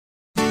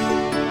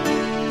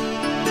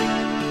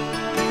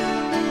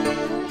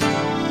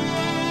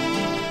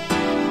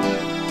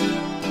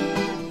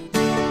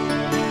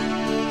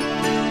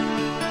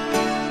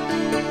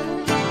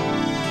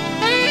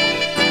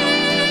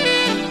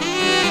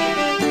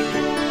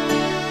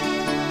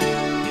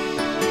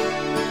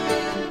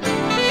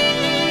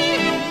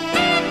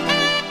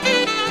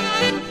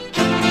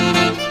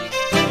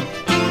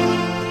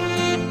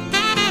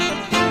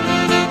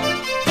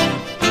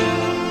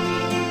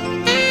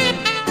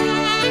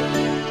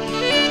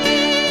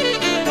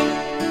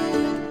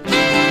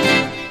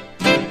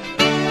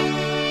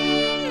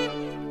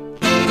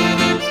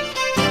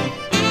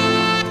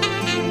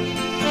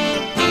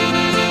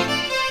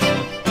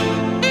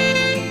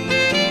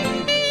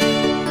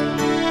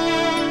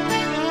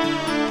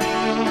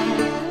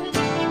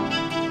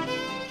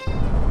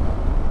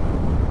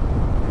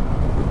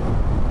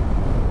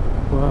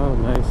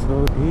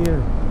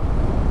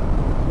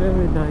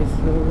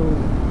road.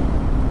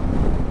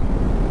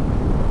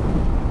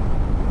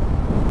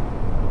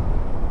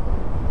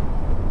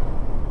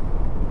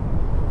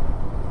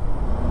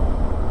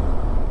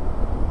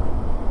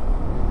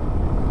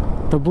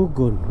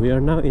 Tabogon. We are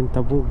now in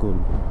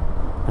Tabogon.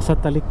 Asa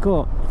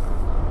taliko.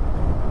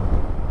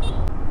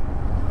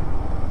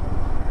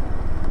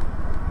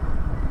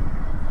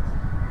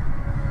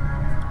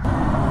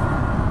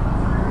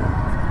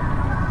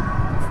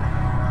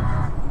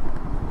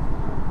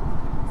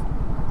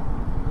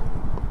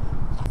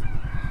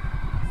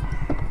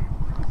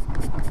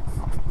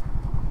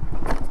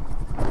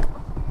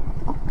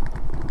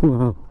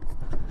 Wow,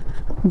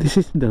 this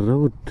is the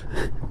road.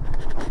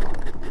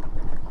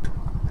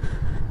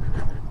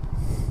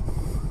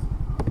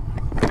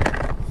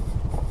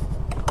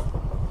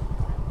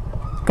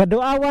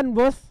 Kaduawan,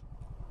 boss.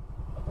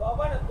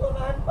 Kaduawan, ang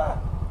tunahan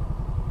pa.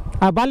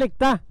 Balik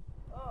ta.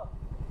 Oh.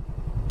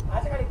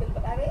 Asa ka dito,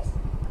 batanes?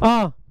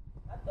 Oh.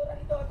 Ato na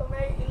dito, itong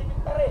may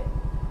elementary.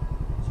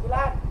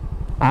 Eskwelahan.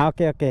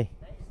 Okay, okay.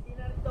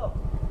 Na-estina rito.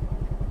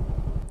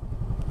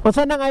 O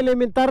saan ang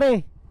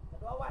elementary?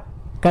 Kaduawan.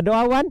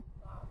 Kaduawan?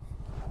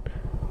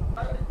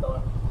 Ano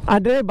rito?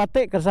 Andre,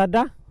 bate,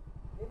 karsada?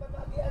 Di ba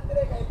kagi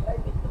Andre, kay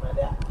private naman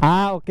dia.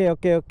 Okay,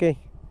 okay, okay.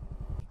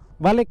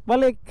 Balik,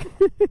 balik.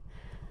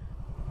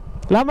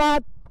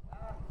 Salamat.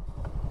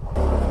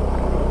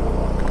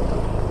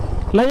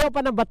 Layo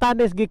pa ng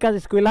Batanes gikan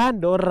sa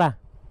eskwelahan,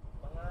 Dora.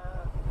 Mga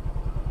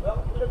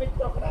 2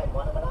 kilometro ka na,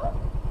 mo naman ako.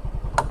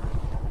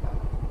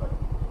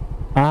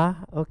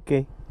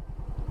 Okay.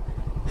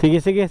 Sige,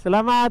 sige,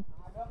 salamat.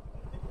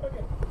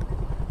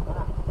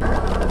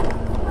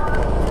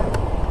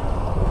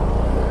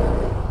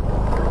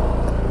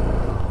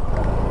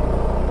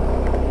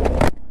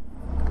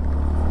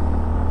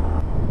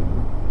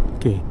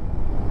 Okay.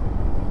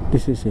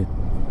 This is it.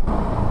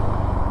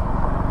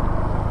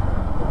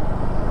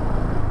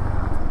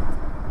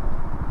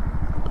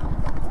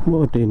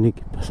 Mo dinig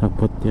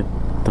pasabot niya.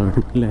 Turn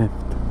left.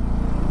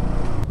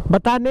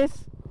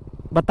 Batanes?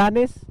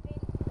 Batanes?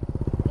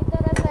 Ito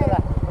na sir.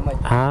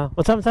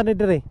 Usam sa ni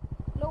dire?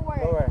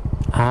 Lower.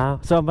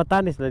 So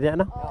Batanes na diya,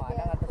 no? Oh,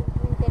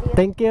 interior.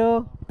 Thank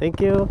you.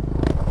 Thank you.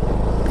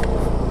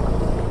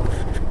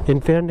 In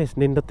fairness,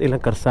 nindot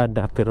ilang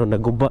karsada pero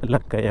naguba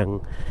lang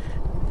kayang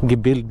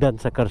gibildan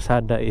sa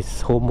karsada is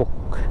humok.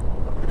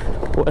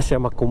 Wa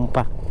siya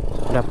makumpak.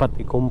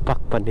 Dapat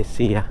ikumpak pa ni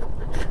siya.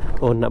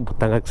 O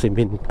nabutangag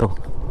simento.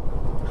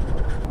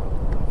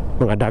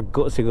 Mga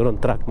dagko siguro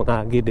truck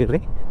mga agi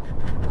dire.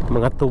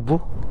 Mga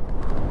tubo.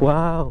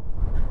 Wow.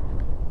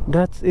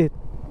 That's it.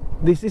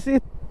 This is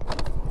it.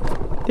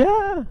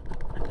 Yeah.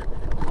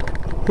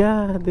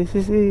 Yeah, this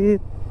is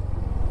it.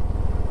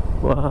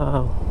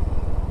 Wow.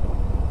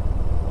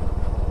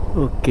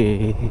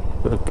 Okay,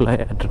 we'll fly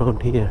a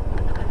drone here.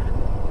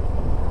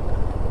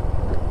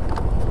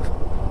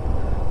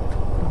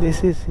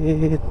 This is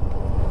it.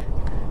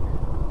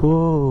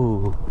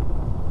 Whoa.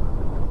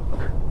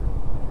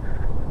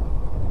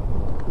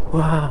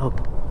 Wow.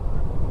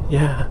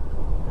 Yeah.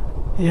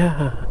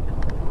 Yeah.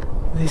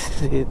 This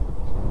is it.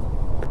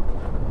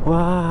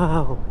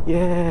 Wow.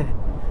 Yeah.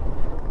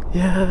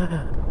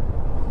 Yeah.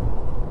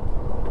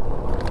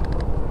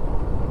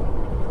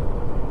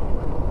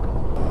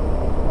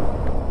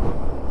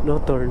 No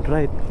turn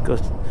right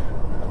because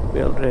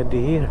we're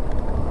already here.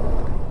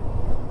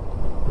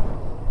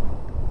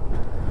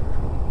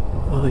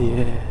 Oh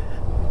yeah.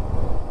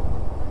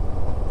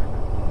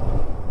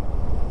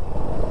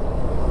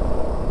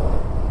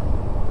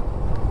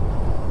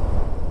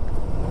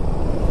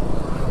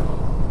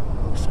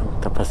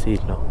 Santa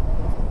Pasilo.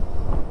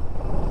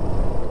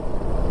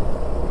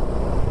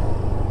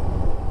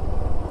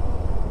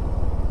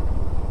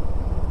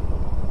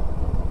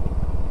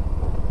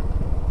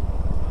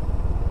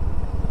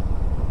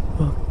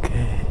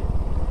 Okay.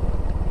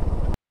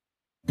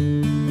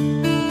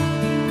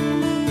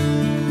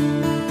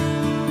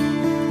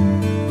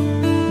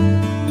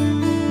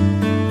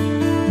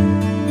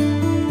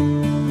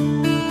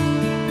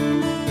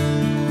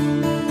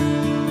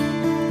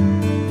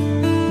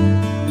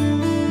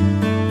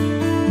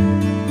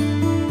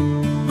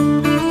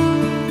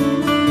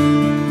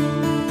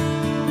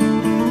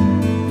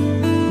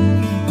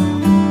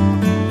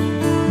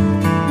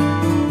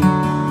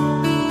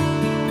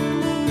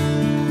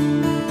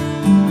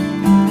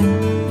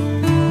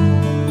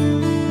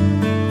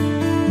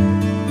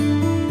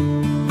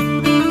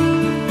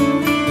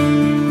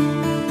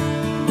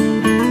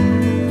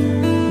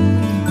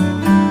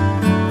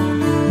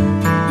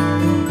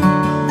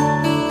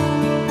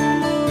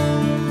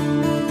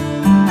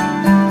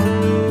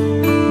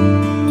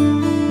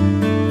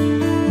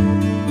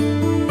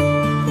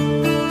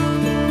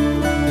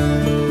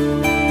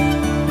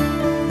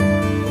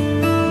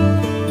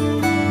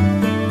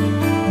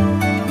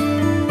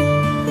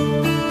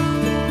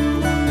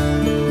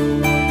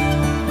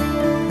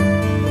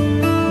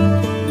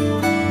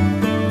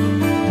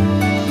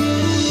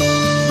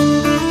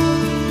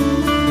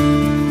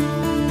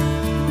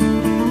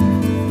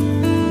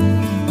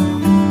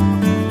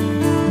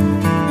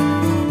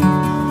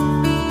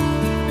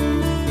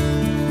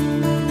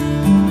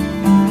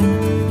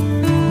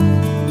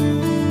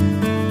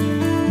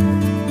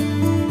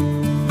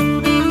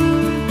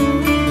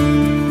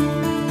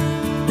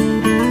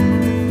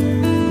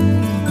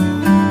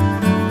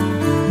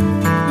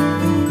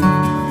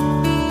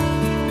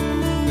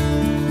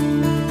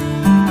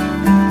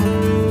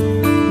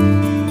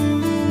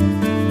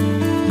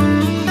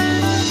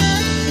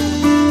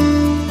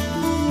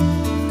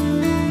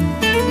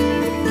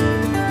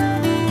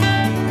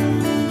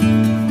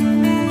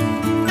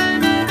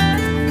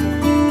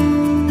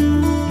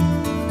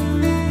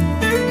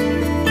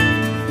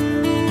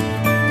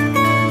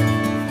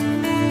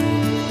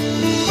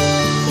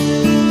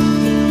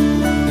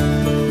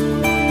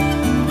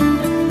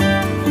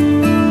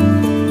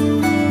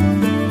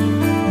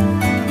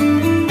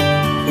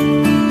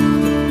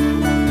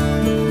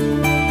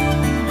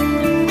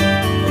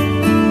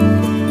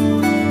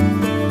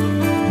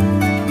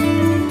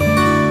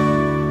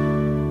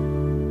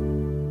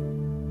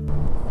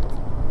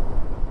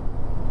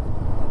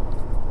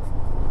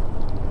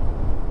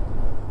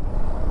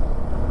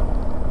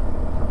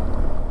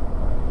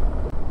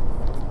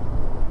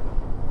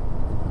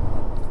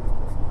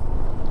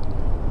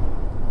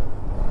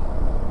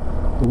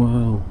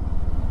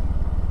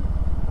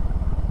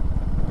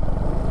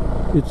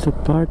 It's a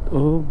part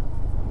of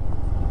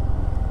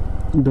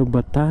the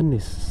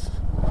batanes.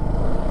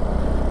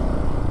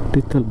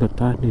 Little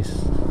batanes.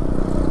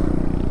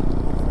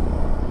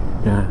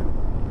 Yeah.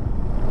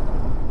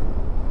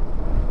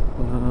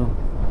 Wow.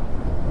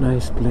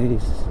 Nice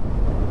place.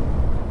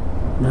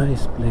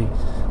 Nice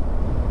place.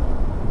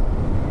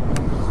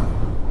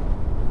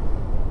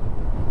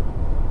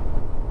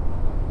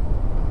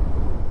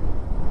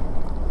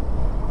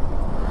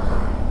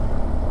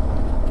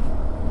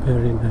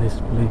 Very nice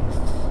place.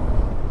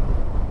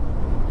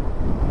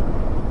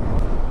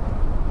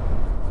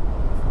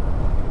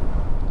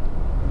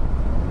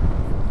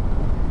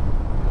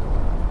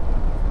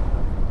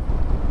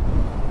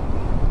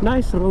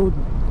 Nice road.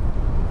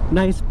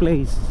 Nice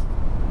place.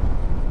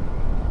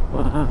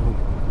 Wow.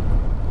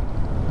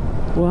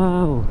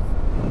 Wow.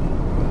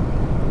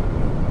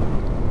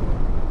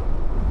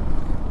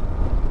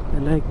 I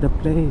like the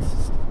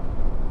place.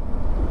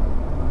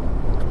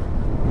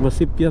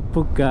 Masipyat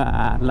po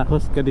ka.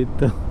 Lahos ka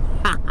dito.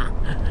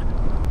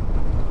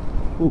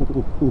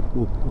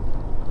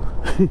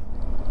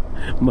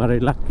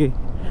 Marilaki.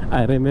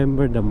 I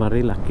remember the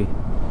Marilaki.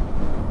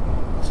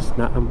 Sus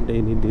naam na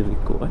ini diri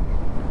ko.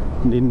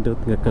 Nindot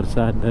nga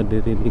karsada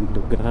diri ning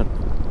lugar.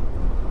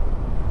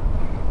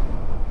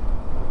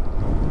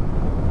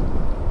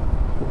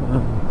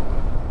 Wow.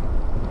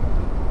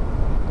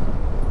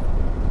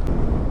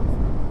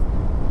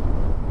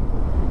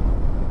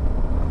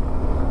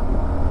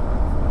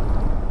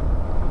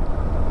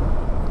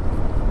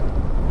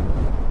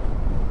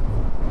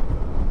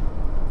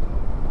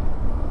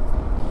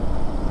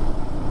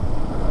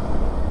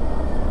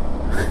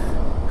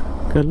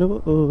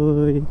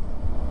 Kaluoy.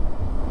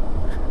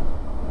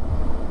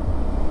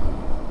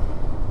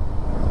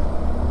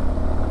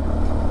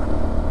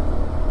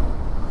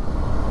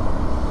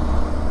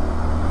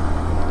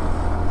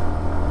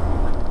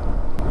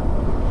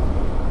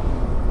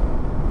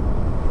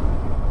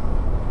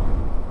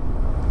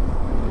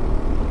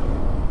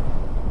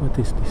 What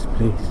is this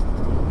place?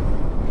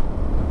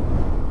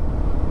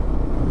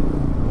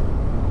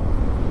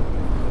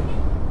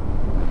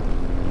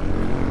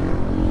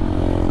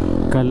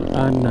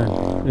 Kalanan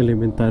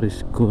Elementary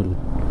School,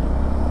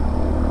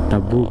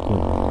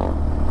 Tabogon.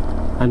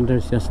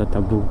 Under siya sa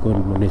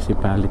Tabogon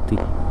Municipality.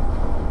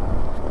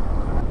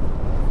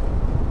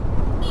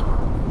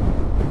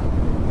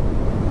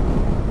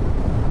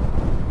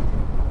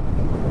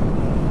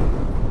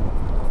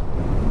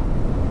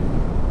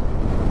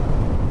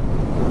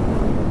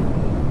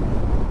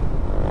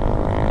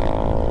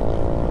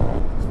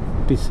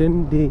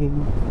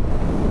 Descending.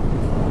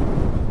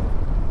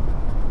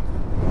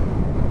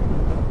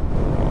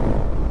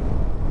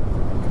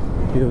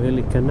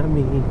 Fuel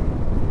economy.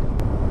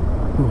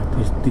 What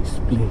is this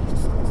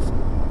place?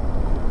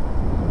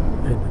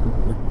 I don't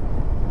know.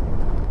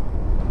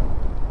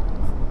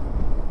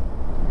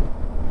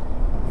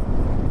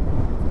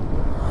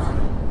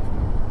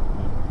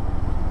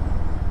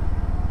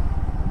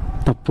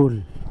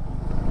 Tapul.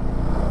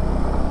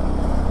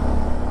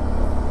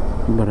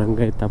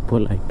 Barangay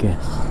Tapul, I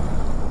guess.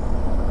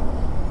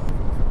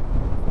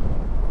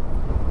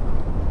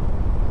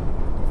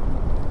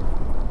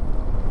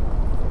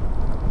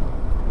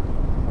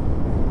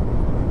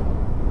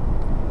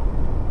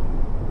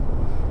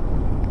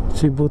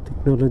 Cebu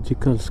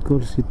Technological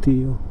School,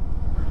 CTO,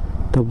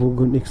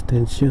 Tabogon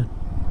Extension.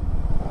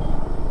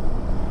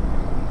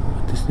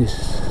 What is this?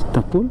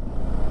 Tapul?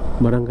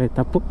 Barangay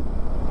Tapul?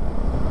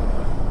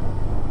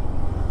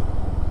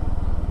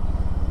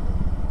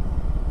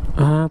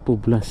 Ah,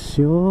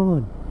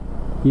 poblacion.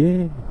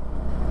 Yeah.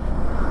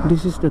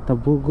 This is the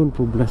Tabogon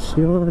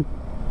poblacion.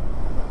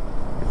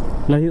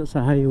 Layo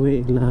sa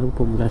highway ilang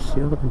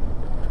poblacion.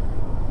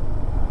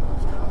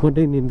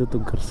 Wala nindo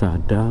to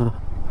karsada.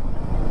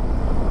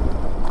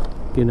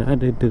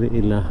 Kinaada diri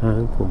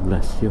ilahang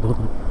poblasyon.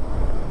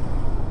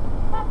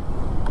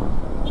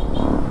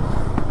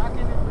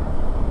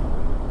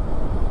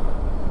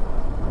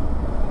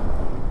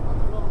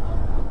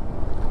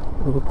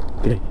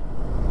 Okay.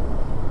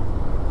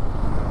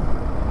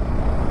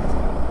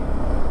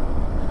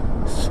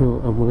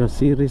 So ang mga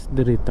series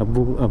diri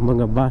Tabog, ang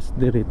mga bus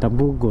diri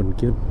Tabogon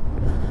kyun.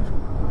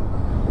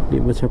 Di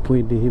man siya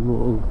pwede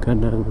himuog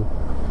kanang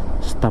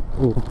stop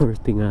over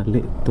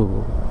tingali to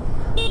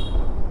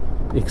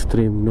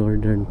extreme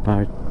northern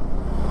part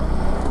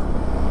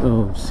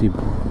of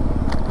Cebu.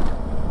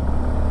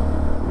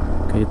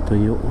 Kay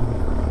tuyo.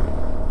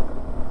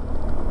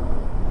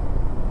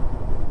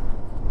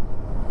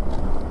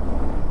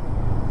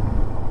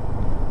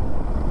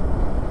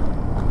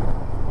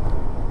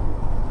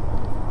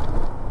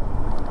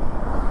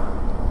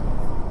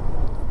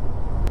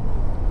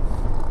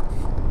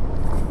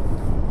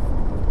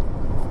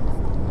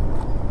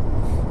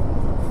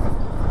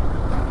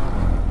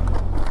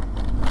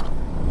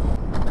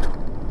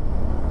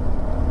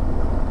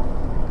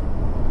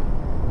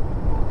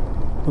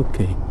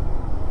 Okay,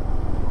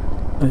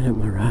 I have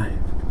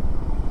arrived.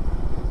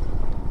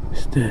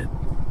 Is that?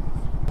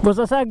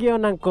 Masasagyo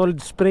ng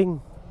cold spring.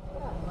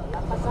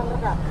 Lapasan na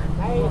ka.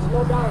 Ay,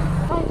 slow down.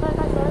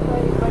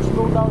 Ay,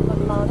 Facebook.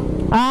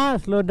 Ah,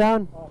 slow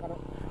down.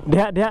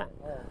 Diha, diha.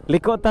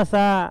 Liko ta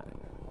sa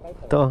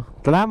to.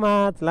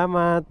 Salamat,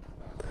 salamat.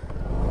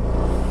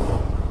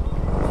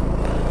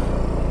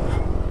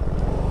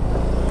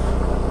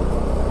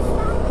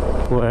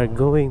 We are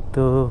going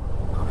to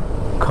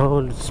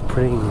Cold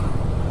Spring.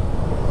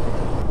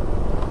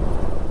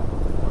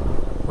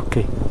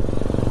 Okay.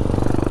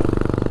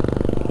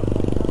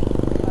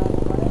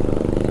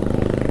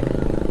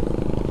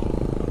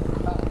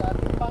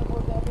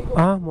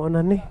 Ah, mo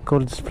na ni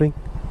Cold Spring.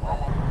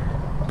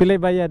 Pilay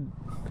bayad.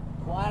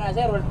 Kung ano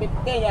sir,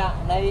 150 ya,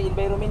 na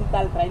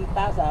environmental 30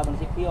 sa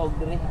munisipyo og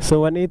dire.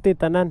 So 180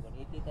 tanan.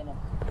 180 tanan.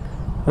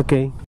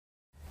 Okay.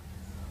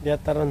 Diya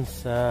taron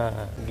sa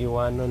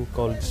Giwanon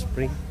Cold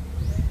Spring.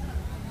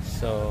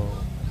 So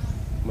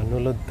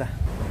manulod ta.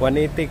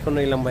 180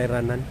 kuno ilang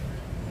bayranan.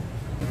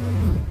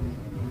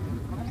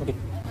 Okay.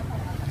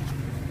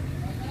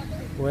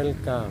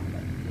 Welcome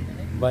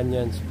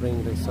Banyan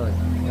Spring Resort.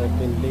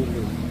 Open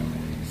daily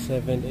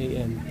 7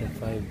 a.m. to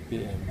 5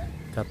 p.m.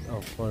 Cut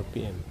off 4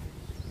 p.m.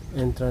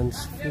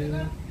 Entrance fee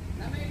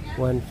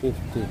 150,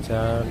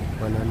 child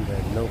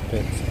 100. No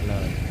pets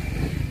allowed.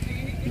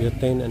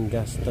 Butane and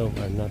gas stove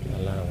are not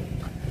allowed.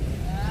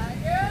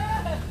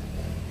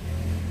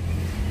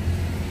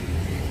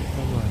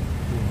 Come on.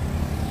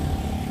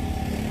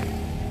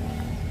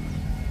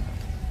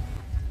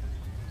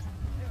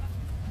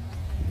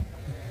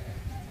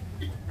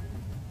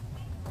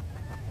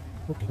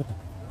 Okay.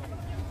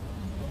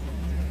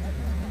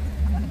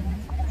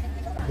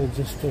 We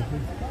just stay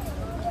here.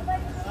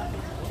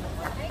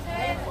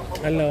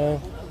 Hello.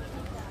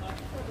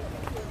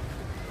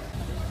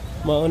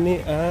 Mauni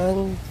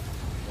ang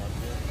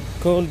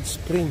Cold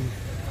Spring.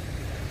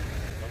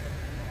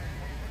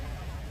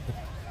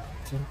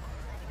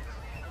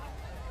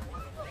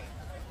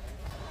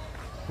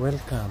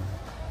 Welcome.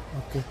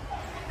 Okay.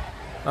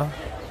 Ah,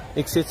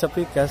 exit sa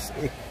Pikas,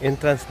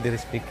 entrance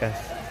diri sa Pikas.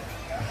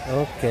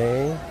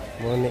 Okay.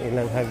 Mauni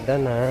ilang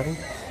hagdanan.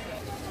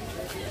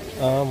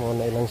 Ah,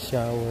 mauna ilang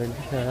shower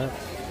diha.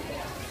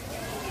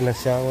 Ilang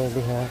shower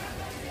diha.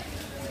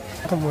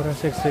 Kamura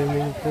sa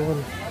swimming pool.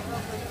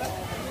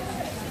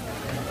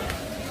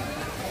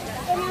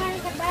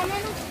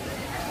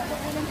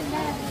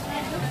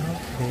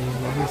 Okay,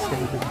 nice.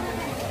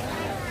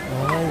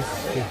 Nice.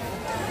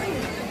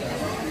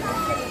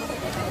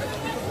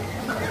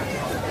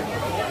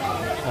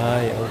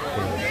 Ay,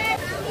 okay.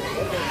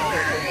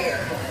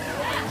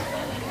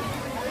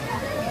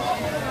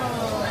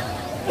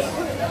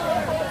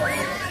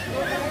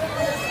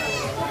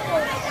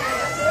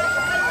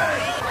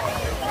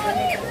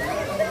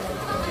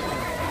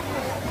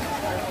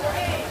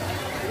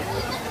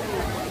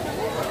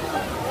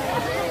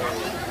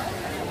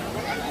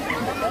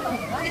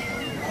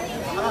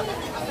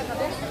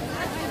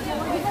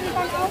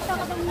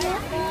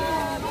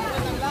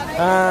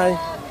 Hi,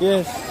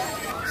 yes.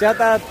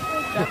 Shout out.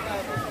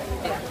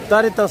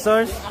 Torito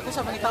source. Ako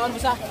sa pangitaon mo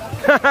sa.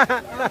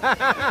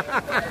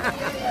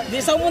 Di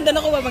sa mundan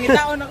ako ba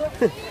pangitaon ako.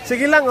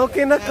 Sige lang,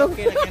 okay na ko.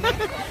 Okay na.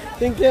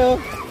 Thank you.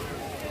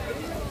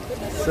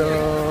 So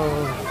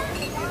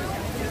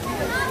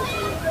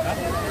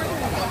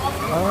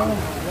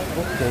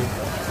okay.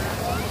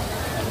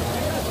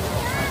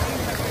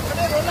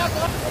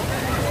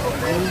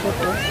 Ganda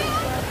po.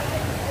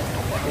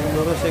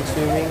 Yung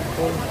swimming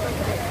pool.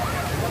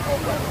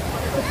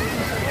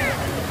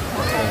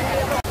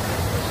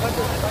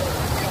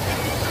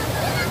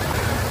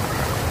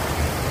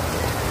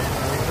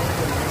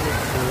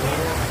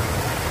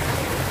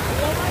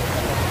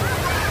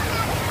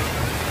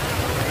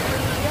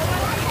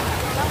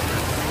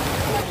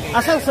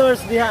 Asang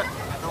source diha?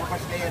 Atong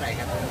first layer ay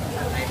katong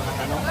ay mga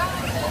tanong.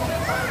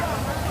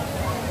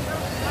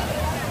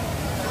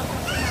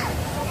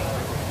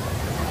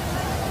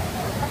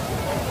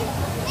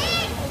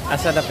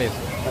 Asa dapit?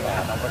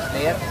 Atong first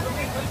layer.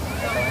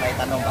 Atong may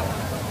tanong ba?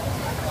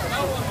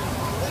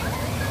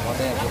 Mo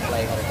din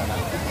reply ko rito na.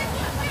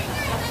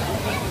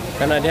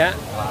 Kana diha?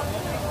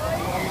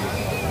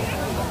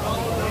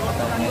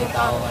 Atong may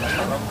tao na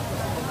tanong.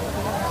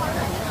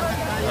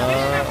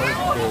 Ah,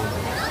 okay.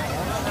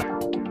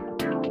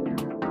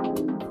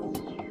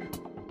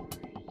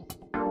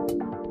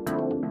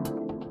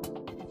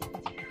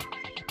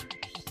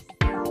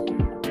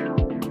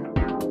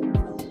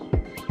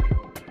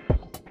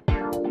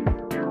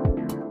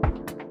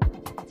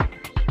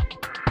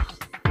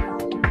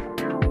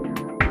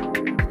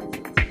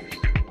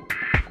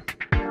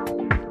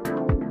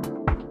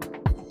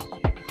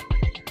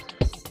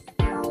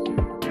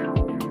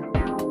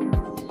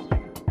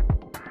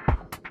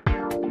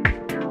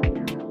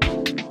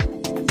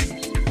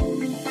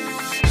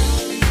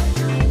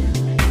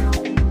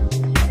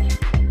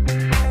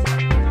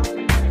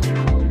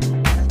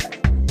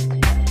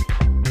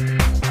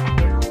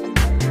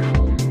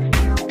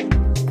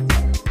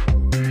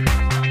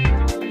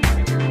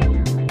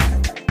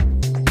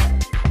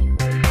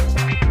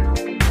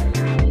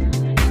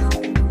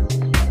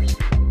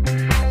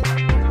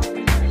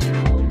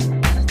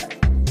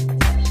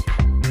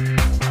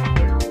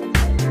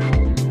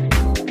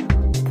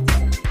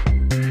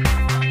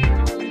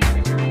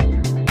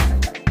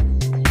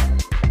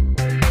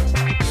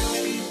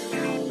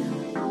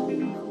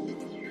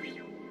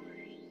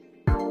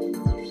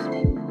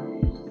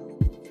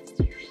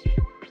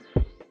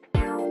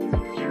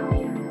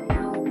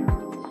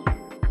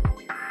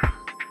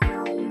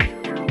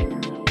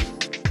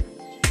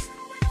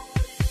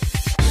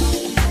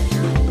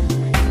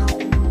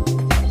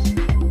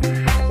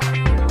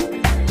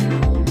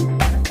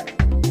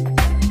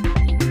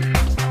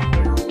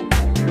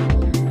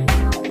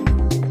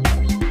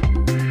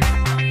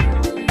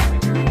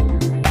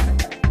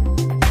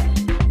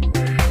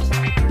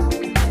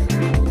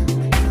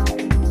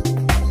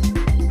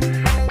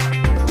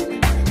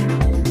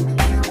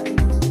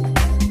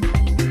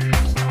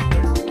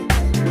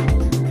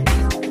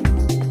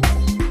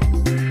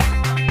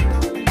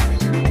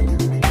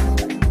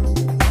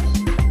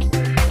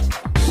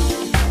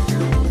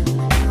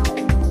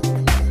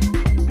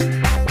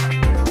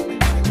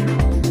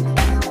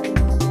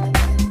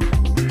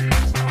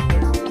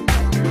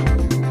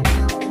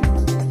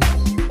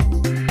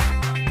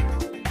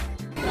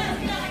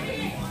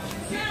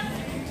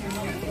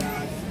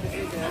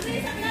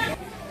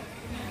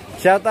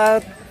 Shout out.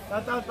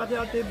 Shout pati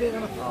ang TV.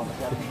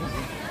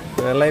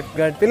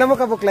 Lifeguard. Pila mo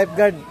kabuk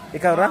lifeguard?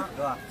 Ikaw ra?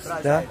 Dua.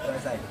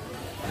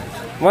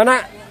 Mana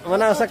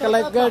usa ka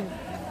lifeguard?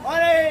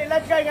 Oy,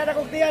 lifeguard kada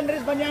kog tiyan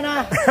ris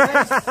banyana.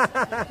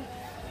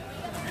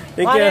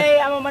 Thank you.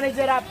 Oy, amo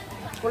manager up.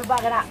 Kulba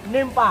kana,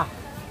 nimpa.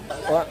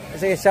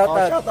 Sige, shout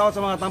out. Shout out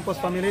sa mga Tampos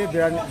family,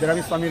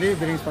 Biramis family,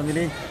 Birings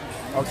family,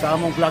 o sa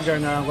among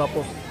vlogger nga gwapo.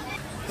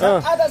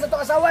 Ada sa to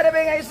kasawa na ba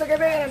nga iso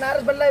gabi nga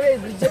naras balay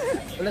ba Bridget.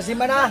 Wala si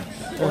mana.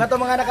 Ug ato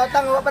mga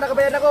nakautang wa pa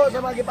nakabayan ako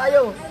sa mga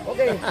gipayo.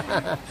 Okay.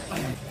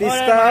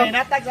 Pista.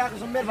 Natag sa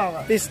kusumber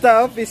ba?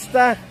 Pista.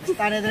 Pista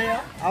na dre.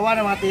 Awa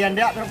na mga tiyan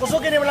dia. Pero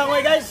kusugin ni mo lang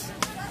oy guys.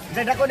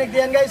 Sa dako nig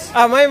tiyan guys.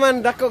 May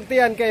man dakog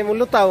tiyan kay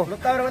mulutaw.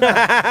 Lutaw ra man.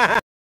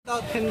 Shout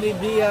out Henry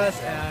Diaz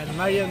and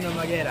Mariam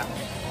Namagera.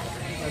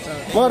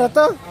 Mora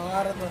to?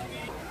 Ara to.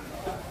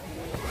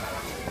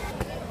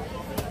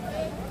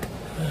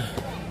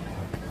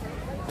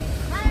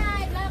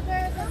 Hi,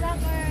 vloggers and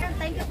vloggers.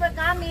 Thank you for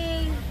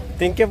coming.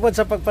 Thank you po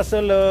sa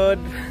pagpasulod.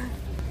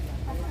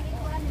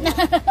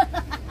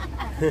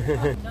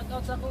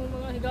 Shoutout sa akong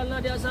mga higala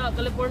diya sa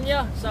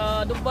California,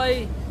 sa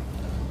Dubai,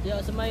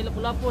 diya sa may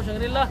Lapu-Lapu,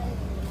 Shangri-La.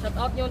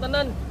 Shoutout niyo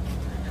tanan.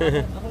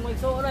 Akong may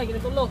igsoon ay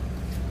ginitulo.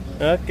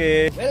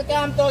 Okay.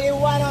 Welcome to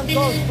Iwanon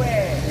Gold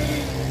Spring.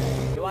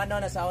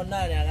 Iwanon na sa una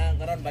nga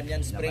karon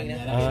Banyan Spring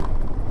na.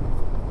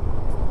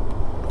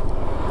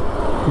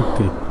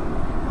 Okay.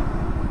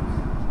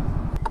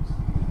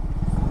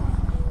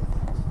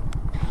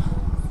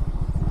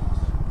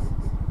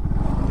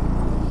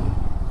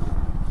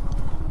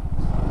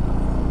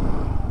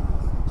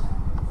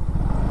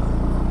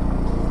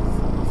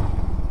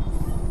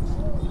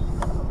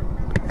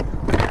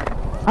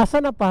 Asa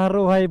na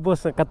paharuhay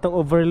boss ang katong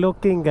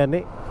overlooking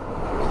gani?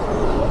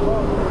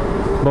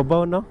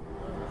 Babaw no?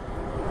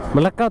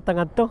 Malakaw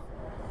tangad to?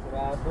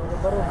 Sarado na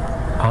baro.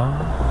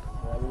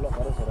 Wala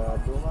baro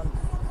sarado man.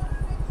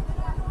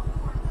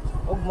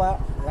 Ugma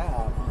na.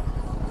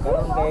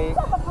 Karon kay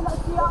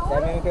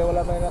dami kay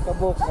wala may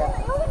nakabuk ya.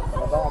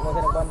 Baba ako sa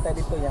nagbantay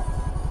dito ya.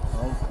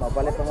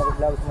 Mabalit pa mga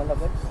vlogs man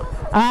labot.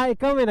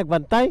 Ikaw may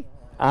nagbantay?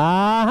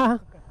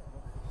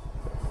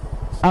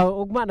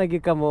 Ugma nagi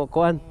ka mo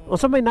kuan.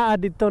 Unsa may naa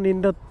dito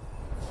nindot?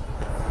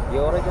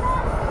 Yore jud.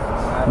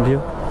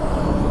 Diyo.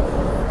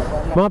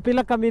 Mga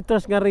pila ka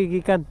meters nga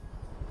rigikan?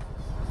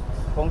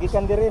 Kung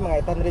gikan dire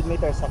mga 800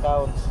 meters sa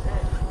kaon.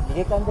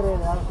 Gikan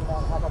dire na ang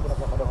pinakaka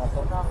pinagpadong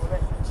ato.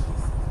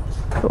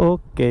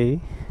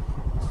 Okay.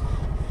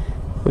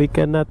 We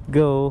cannot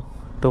go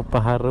to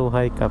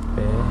Paharuhay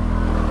Cafe.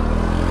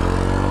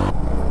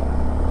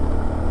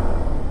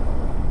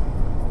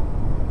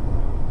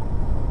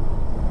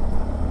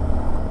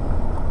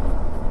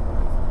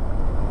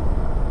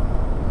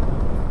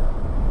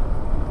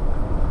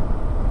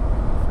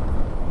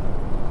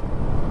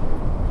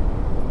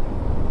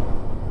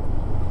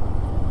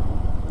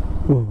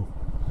 Oh,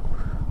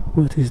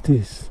 what is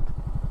this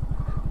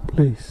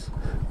place?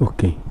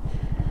 Okay,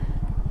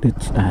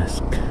 let's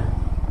ask.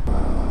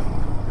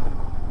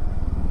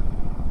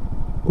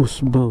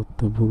 Usbaw,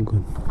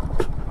 Tabogon.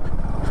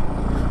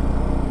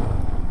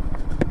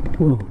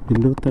 Wow,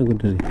 pinuta ko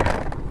dali.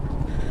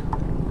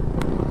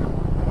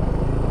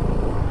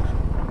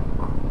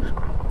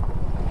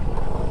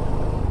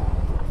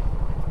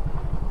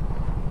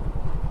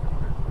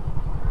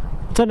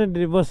 Saan na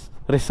din boss?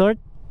 Resort?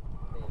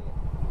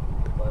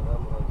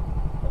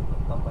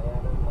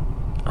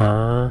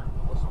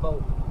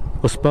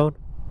 Usbaw.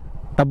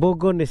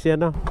 Tabogon ni siya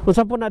no.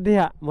 Unsa po na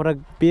diha?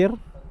 Murag pier?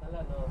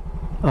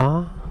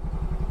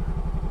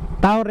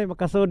 Tao rin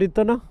makaso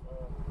dito no?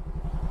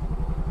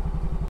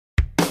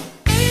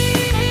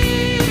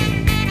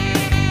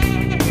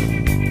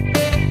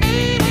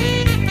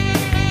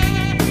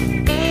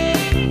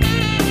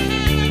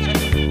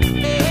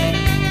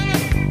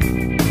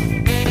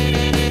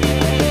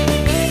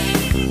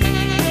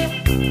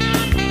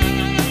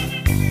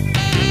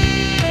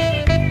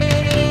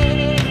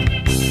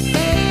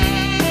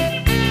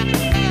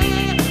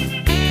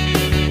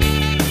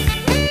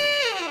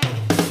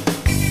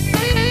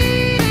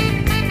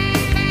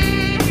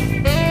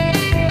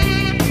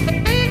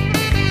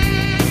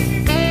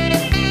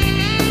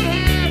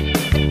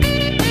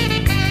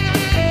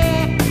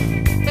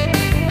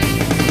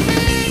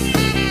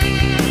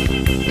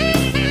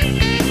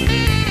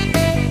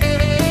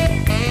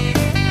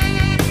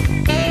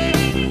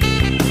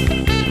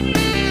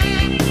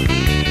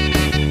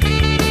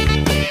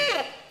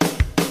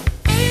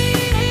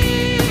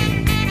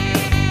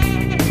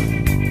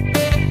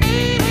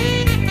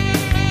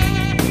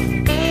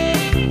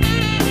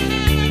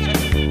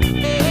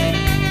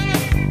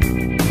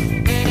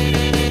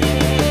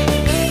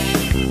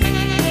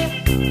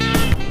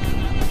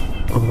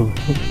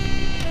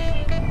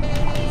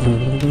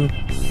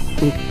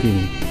 Okay.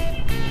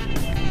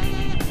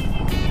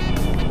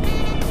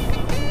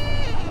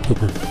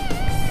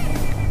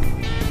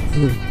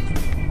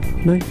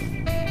 Nice.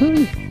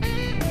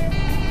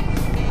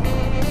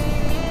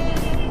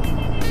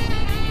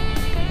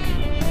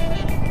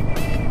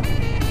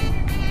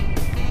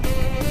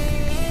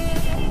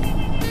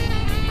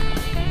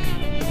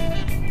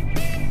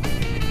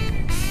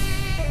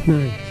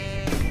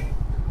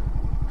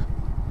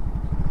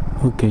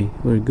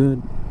 We're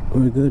good.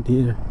 We're good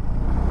here.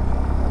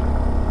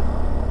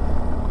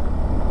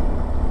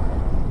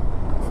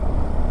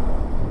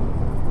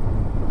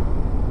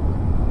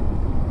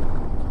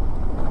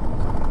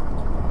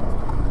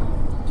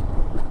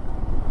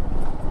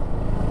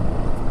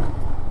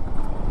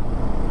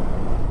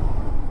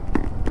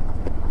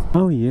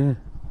 Oh yeah.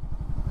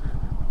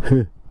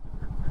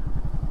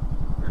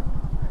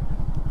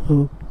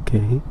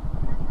 Okay.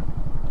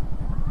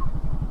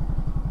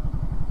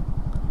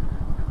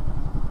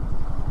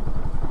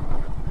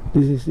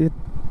 This is it.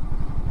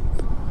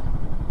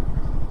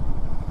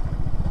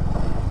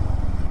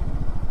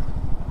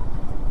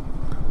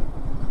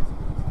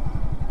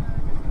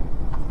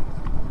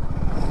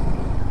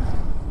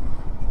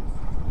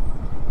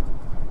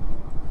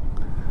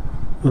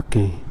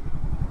 Okay,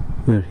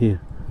 we're here.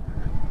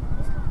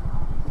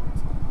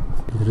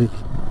 Really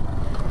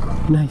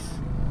nice.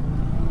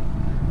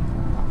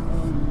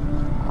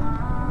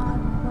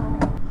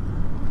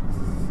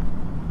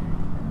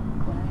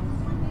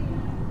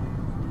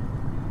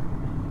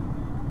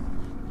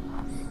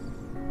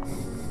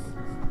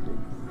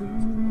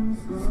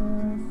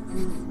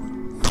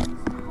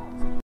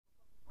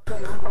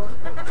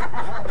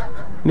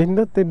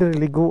 Nindot tayo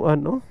liguan,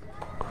 oh,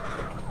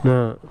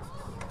 na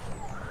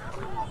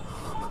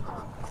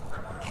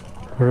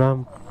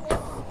ramp.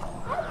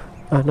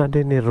 Ana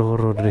din ni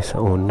Roro diri sa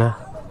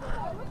una.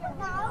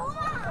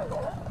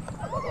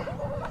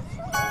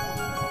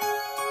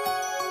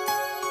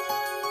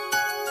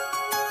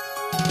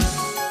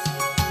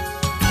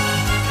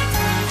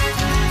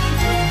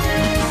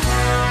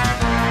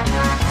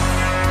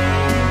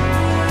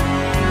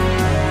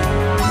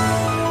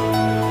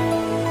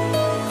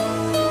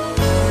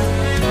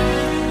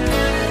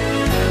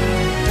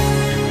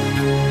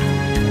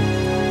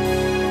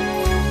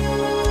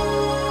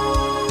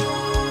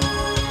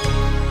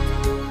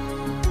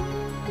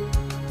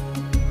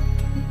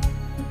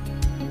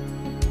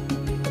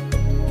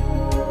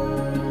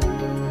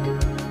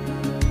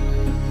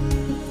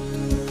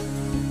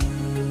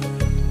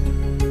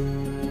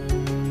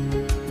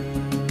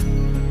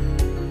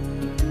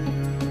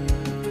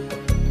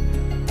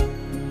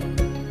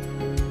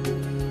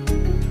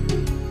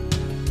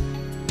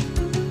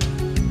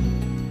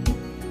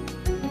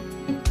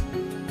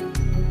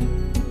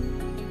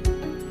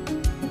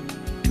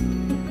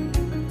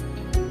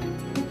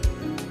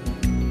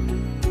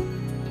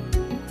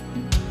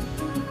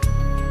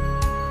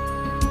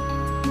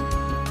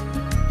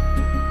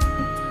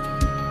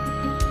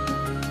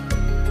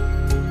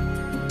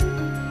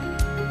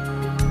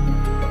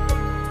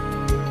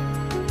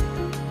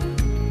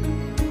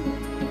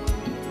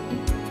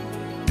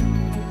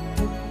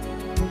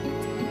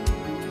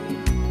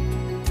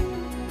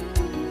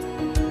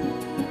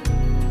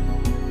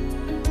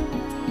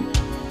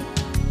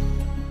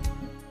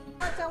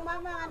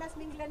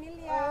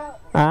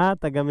 Ah,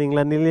 taga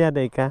Minglanilla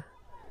day ka.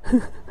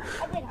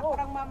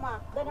 Orang mama.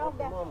 Shout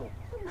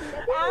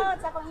out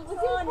sa kong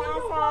iso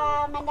nasa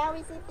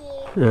Mandawi City.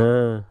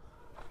 Ah.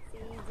 Si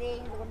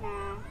Jane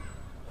Luna.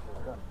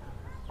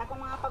 Ako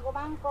mga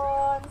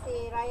pagumangkon,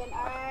 si Ryan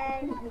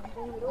R.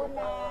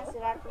 Luna, si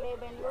Ralph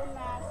Leven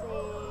Luna, si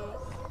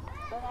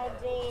Donald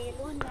J.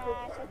 Luna.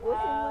 Shout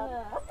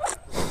out.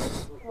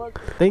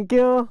 Thank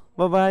you.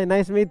 Bye-bye.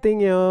 Nice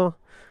meeting you.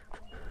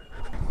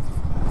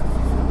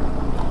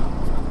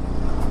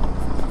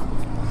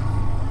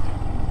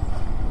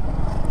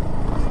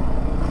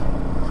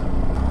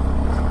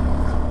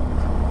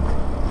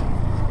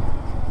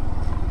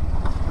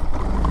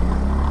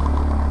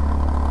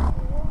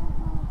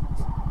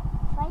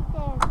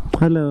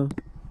 Hello.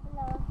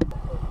 Hello.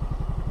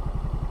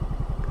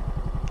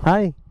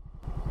 Hi.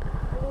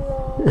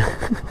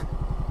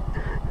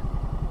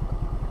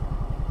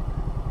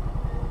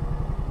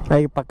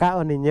 Ay,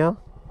 pagkaon ninyo?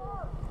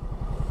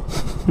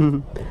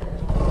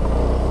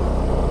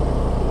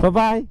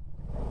 Bye-bye.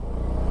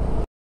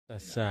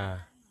 Sa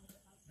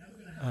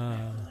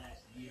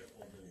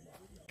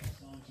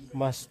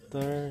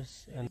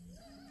Masters and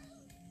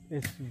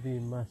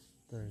SB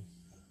Masters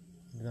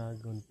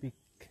Dragon Peak.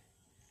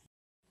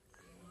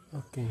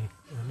 Okay,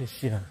 ano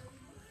siya?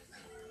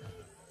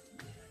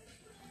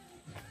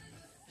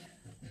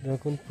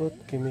 Dragon fruit,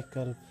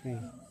 chemical free,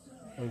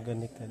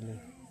 organically.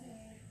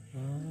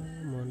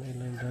 Muna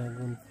ilang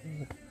dragon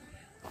fruit.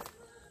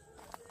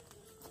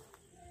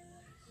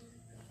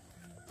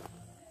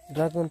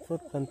 Dragon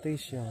fruit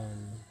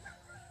plantation.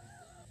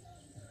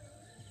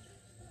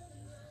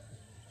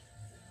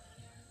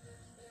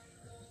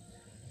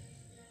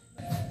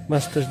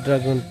 Master's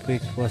Dragon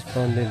Peak was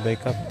founded by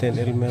Captain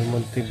Elmer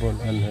Montibon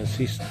and her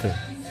sister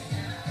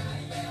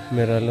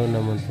Meralona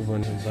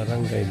Montibon in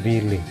Barangay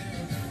Bili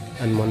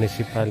and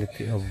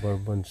Municipality of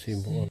Bourbon,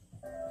 Cebu.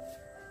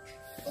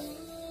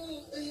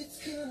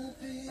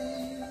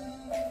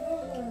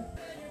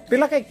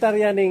 Pila ka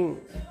hektarya ning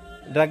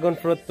dragon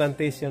fruit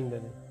plantation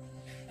din?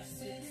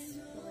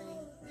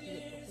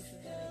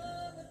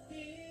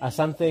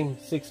 Something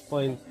 6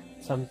 point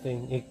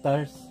something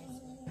hectares.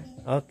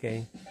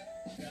 Okay.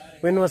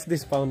 When was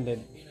this founded?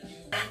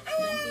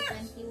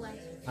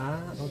 2021.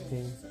 Ah,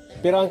 okay.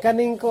 Pero ang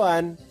kaning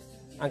kuan,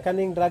 ang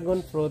kaning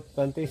dragon fruit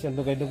plantation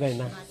dugay-dugay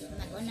na.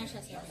 Nag-una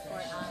siya sa 4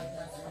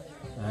 hours.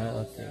 Ah,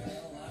 okay.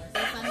 So,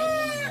 family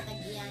mga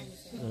tag-iyan.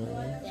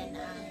 Then,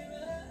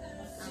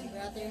 ang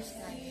brothers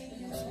na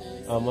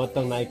mostly. Mo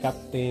tong na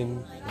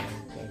captain.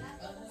 Okay.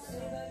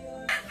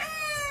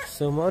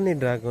 So mo ni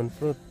dragon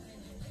fruit.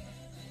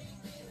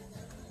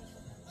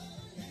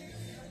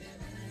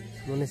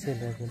 Mo ni si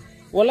dragon.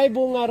 Walay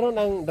bunga ron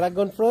ang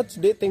dragon fruits,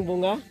 di ting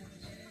bunga.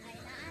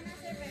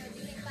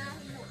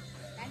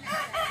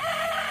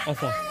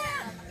 Asa?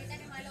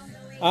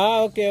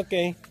 Ah, okay,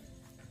 okay.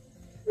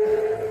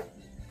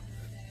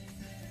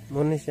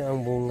 Muna siya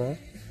ang bunga.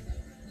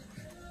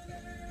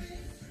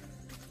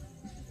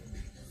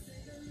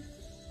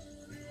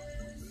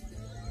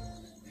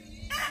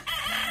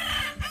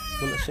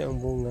 Muna siya ang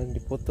bunga.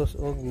 Diputos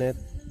og net.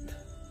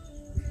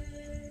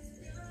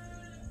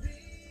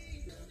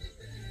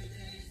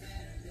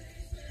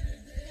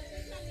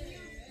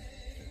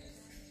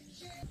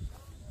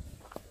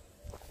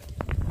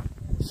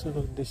 So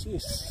this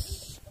is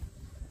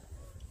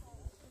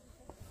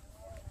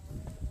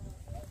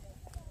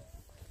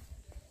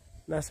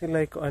nasa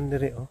like ko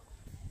andre oh.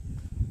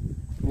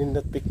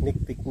 Nindot picnic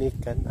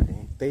kan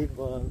ay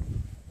table.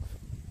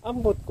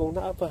 Ambot kung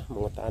naa pa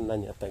mga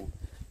tanan niya tag.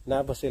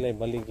 Naa ba sila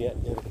baligya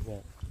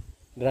nga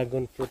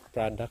dragon fruit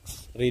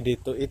products ready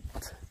to eat.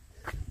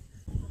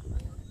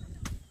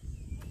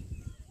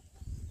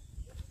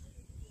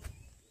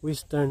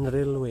 Western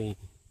Railway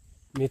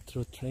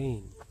Metro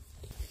train.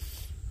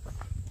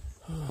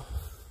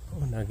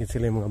 Oh, nagit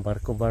sila yung mga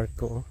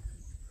barko-barko.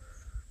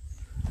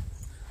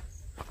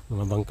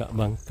 Mga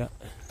bangka-bangka.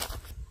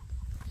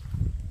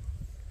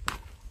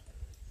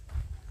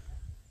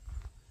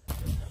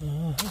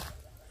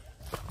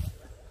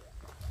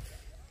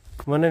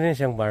 Mana rin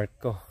siyang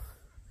barko.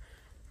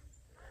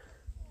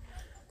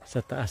 Sa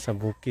taas sa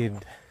bukid.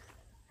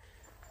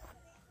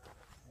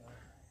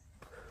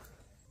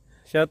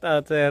 Shout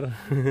out, sir.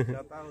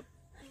 Shout out.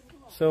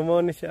 So mo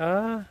ni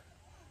siya.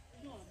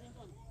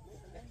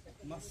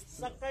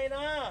 Sakay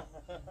na!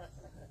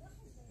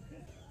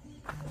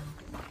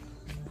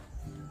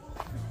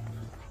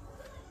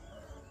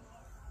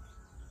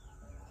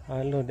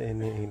 Halo din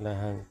ni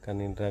ilahang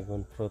kanin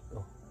dragon fruit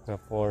oh, nga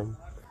form.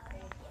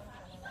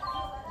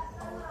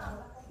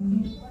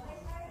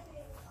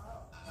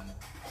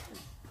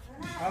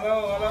 Hello.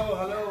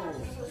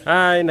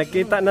 Hi,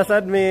 nakita na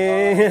sad mi.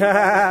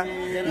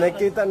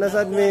 Nakita na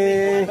sad mi.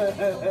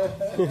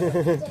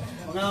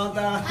 Mga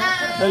unta.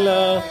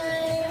 Hello.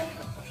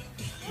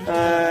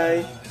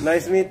 Hi,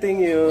 nice meeting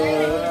you.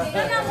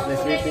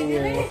 Nice meeting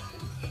you.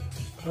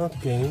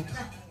 Okay.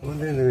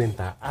 Wala na rin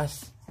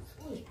taas.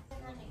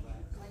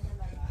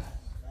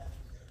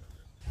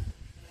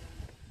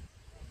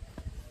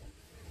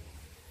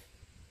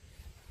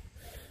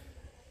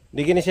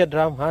 Di gini siya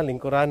drum ha,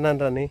 lingkuranan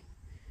ra ni.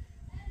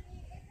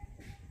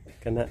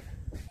 Kana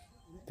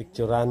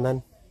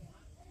picturanan.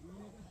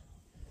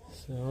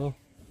 So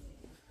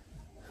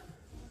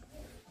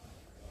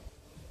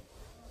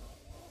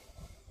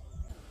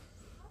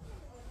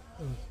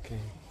okay.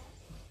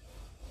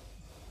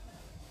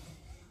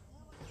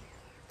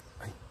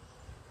 Ay.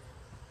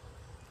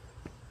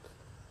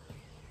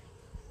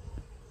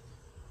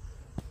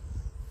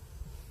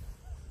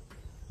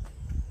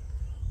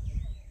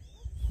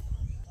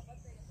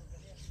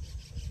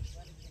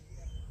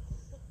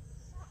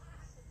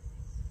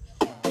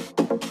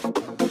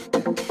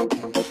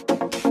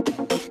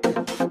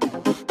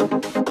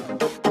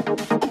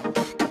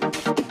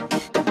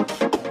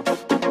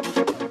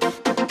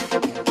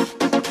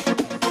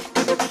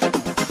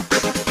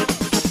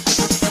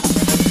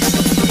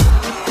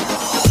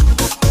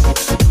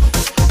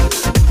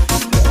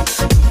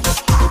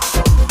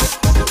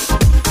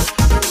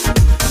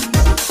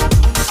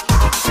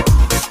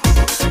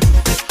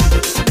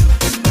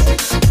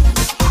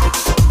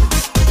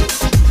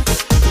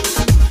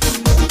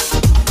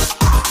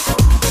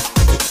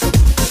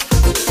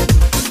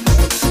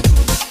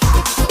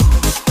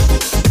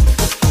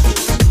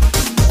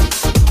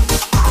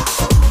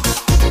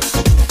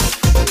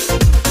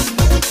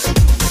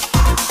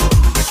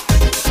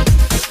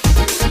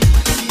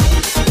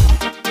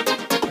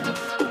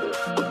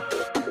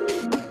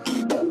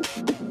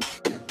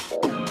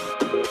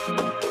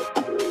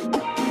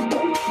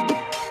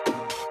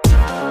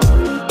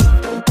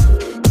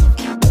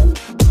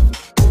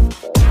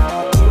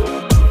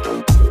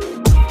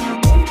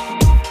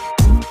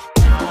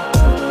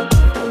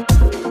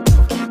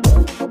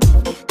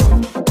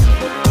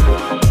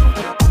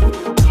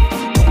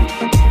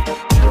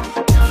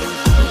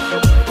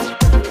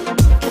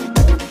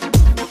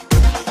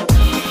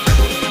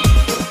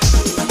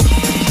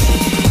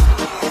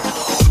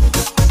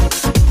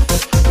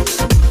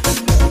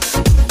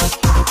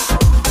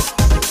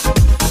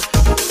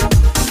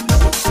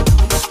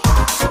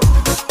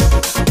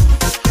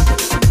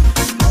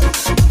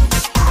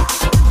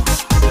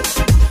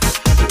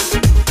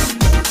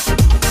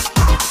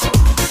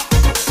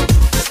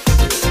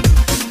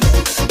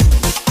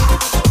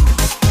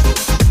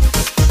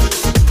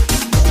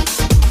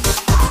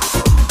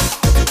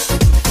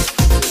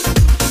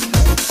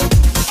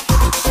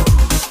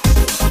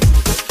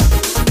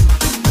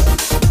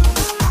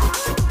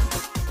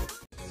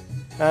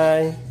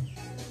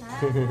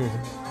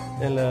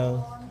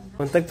 Hello.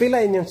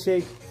 Tagpila inyong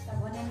shake. Sa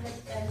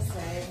 110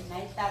 sir,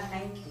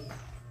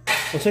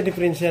 90. Kung sa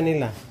diferensya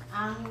nila?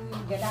 Ang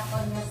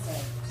gadakon niya sir,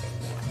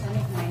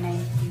 sanit may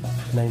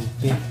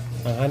 90.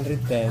 90. Ang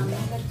 110. Ang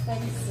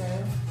 110 sir,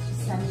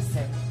 sunny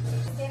sir.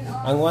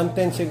 Ang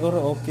 110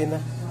 siguro okay na.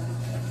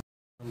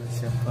 Ano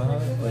siya pa?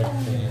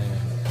 Okay.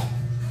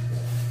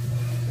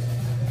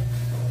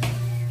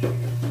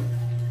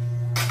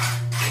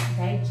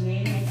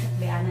 Daijing, may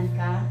suklianan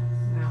ka.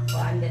 Ako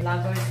ang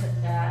delagar sa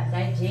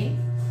Daijing.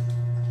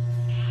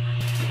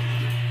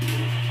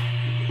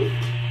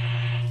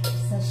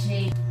 Sa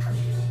shade.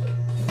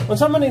 Kung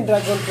saan man yung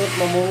dragon fruit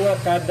mamunga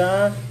kada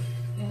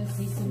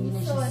Season yun na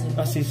siya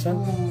sir. season?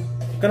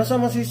 Kano sa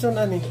mga season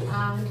ani?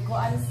 Ang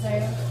kuan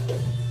sir,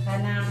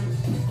 kanang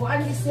kuan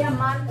di siya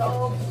month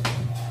of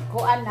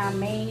kuan na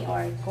May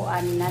or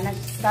kuan na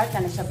nag-start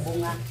na siya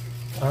bunga.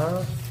 Ah,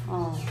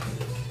 Oh.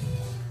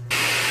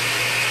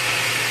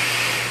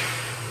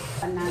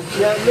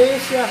 ya may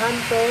siya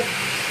hantod.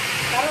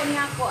 Karon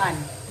nga kuan.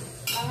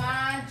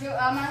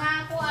 Mga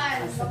kuan,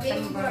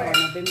 September,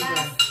 November.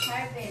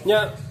 Nya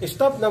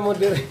stop na mo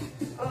diri.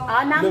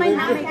 Namin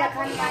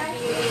daghan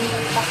lagi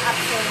back up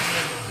sir.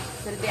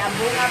 Silbi ang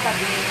bunga pag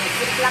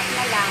siplak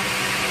na lang.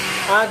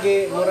 Agi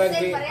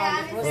muragi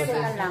Gusto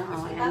na lang.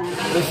 Yan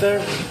na.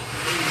 reserve.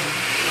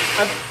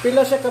 At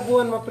pila siya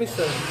kabuan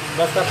ma-preserve?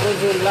 Basta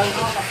frozen lang.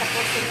 Basta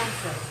puso lang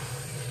sir.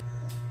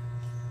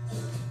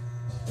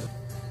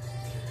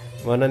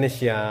 Muna ni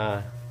siya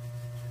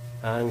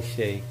ang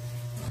shake.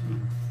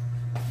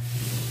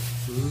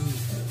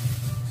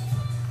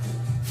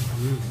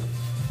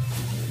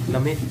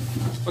 Lami.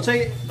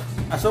 Unsay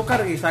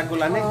asukar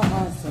isagol ani?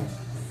 Oo sir.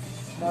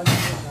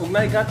 Kung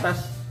naay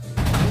gatas,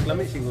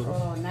 lami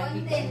siguro.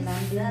 Nandit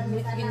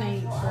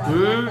ginay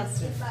Hmm. kuan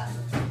sir.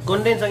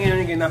 Condense ang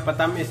inyong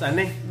ginapatamis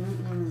ani.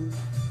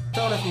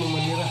 Sa oras mo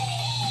manira.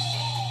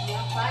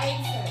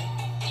 fine, sir.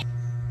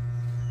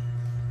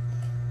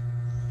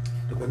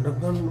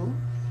 Dagan-dagan mo.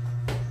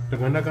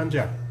 Dagan-dagan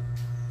siya.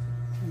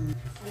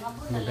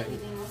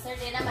 Sir,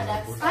 di na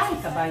madags. Ay,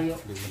 kabayo.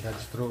 Di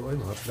madagstro ay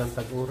mahapdan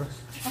tag oras.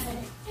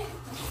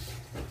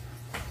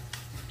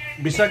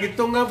 Bisag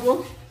ito nga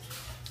po.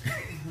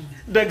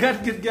 Dagat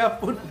gid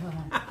gyapon.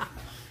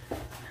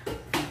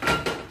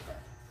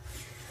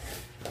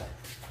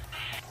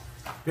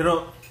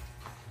 Pero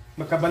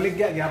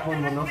makabaligya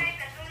gyapon mo no.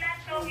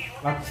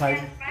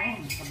 Outside.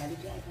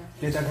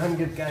 Di daghan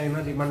gid kay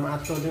na di man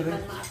maato diri.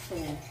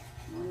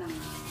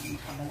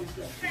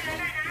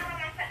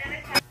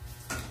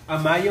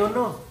 Mayo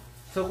no.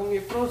 So kung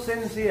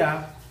i-frozen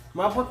siya,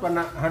 maabot pa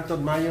na hantod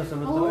Mayo sa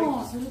lutuig.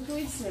 Oo,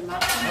 sulutuin sir.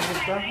 Abot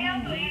pa.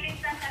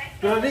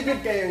 Pero di gid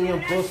kay ang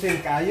yung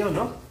frozen kayo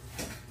no.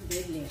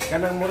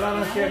 Kanang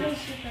mura na siya.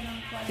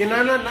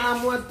 Kinana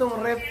naamo atong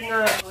ref nga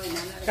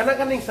kana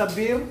kaning sa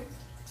beer.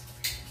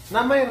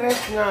 Na may ref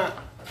nga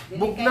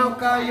bugnaw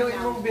kayo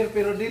imong beer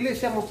pero dili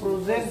siya mo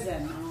frozen.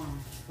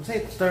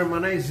 Kasi term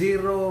na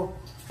zero.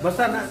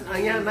 Basta na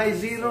anya na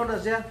zero na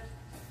siya.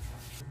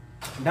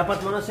 Dapat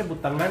mo na siya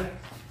butangan.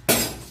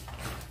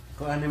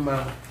 Kung ano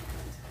ma'am.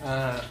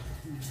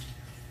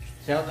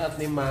 Shout out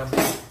ni ma'am.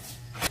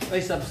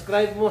 Ay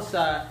subscribe mo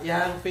sa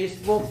yang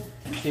Facebook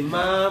si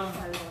ma'am.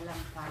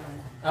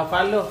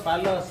 Follow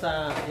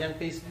sa yang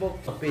Facebook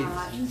page.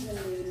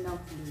 Angeline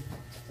Nobly.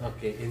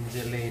 Okay,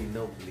 Angeline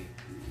Nobly.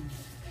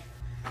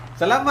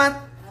 Salamat.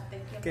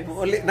 Kay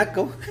mo uli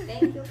nako.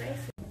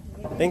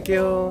 Thank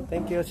you, guys.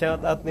 Thank you.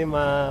 Shout out ni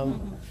ma'am.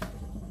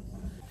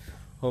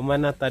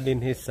 Humanata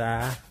din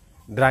sa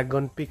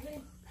Dragon Peak.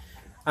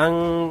 Ang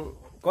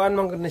kuan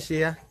man gud ni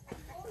siya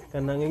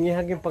kanang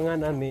ingihaging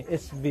panganan ni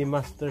SB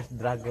Masters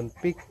Dragon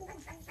Peak.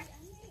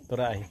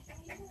 Turay.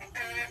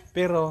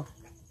 Pero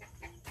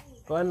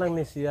kuan lang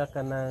ni siya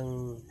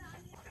kanang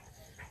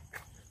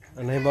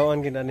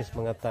hibawan gid anis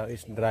mga tao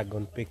is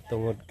Dragon Peak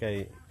tungod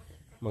kay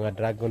mga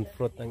dragon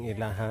fruit ang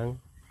ilahang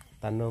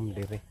tanom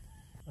diri.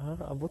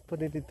 Abot pa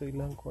dito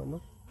ilang ko ano?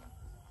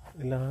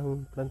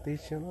 Ilang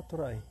plantation o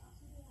turay.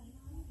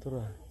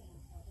 Tura.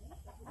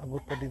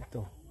 Abot pa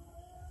dito.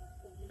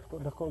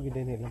 Dako gid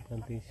nilang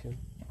plantation.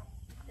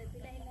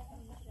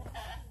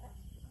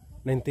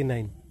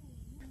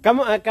 99.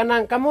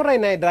 Kamu ray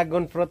na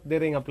dragon fruit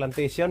diri nga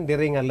plantation,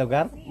 diri nga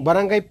lugar.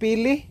 Barangay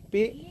Pili,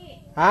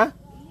 ha?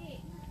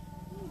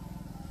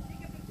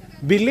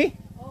 Bili?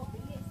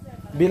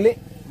 Bili,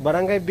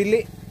 barangay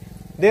Bili.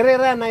 Diri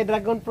ra na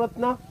dragon fruit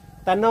no.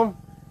 Tanom.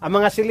 Ang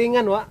mga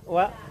silingan wa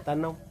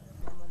tanom.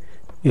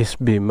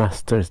 SB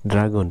Masters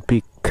Dragon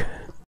Peak.